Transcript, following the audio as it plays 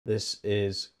This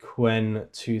is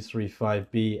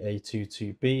Qwen235B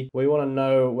A22B. We want to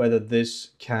know whether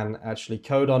this can actually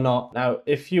code or not. Now,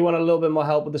 if you want a little bit more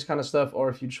help with this kind of stuff, or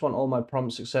if you just want all my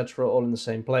prompts, etc., all in the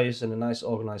same place in a nice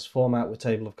organized format with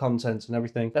table of contents and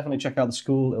everything, definitely check out the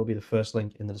school. It'll be the first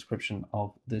link in the description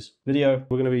of this video.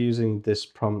 We're going to be using this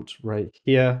prompt right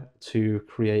here to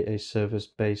create a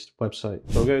service-based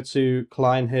website. So we'll go to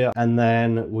client here, and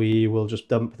then we will just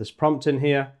dump this prompt in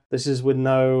here. This is with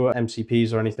no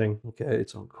MCPs or anything. Okay,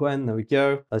 it's on Qwen, there we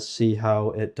go. Let's see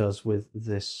how it does with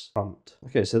this prompt.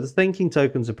 Okay, so the thinking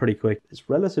tokens are pretty quick. It's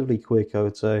relatively quick, I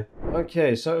would say.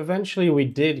 Okay, so eventually we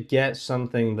did get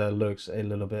something that looks a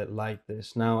little bit like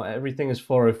this. Now, everything is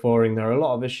 404ing. There are a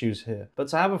lot of issues here. But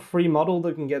to have a free model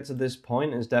that can get to this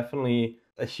point is definitely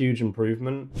a huge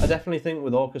improvement. I definitely think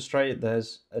with Orchestrate,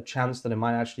 there's a chance that it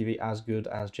might actually be as good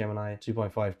as Gemini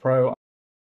 2.5 Pro.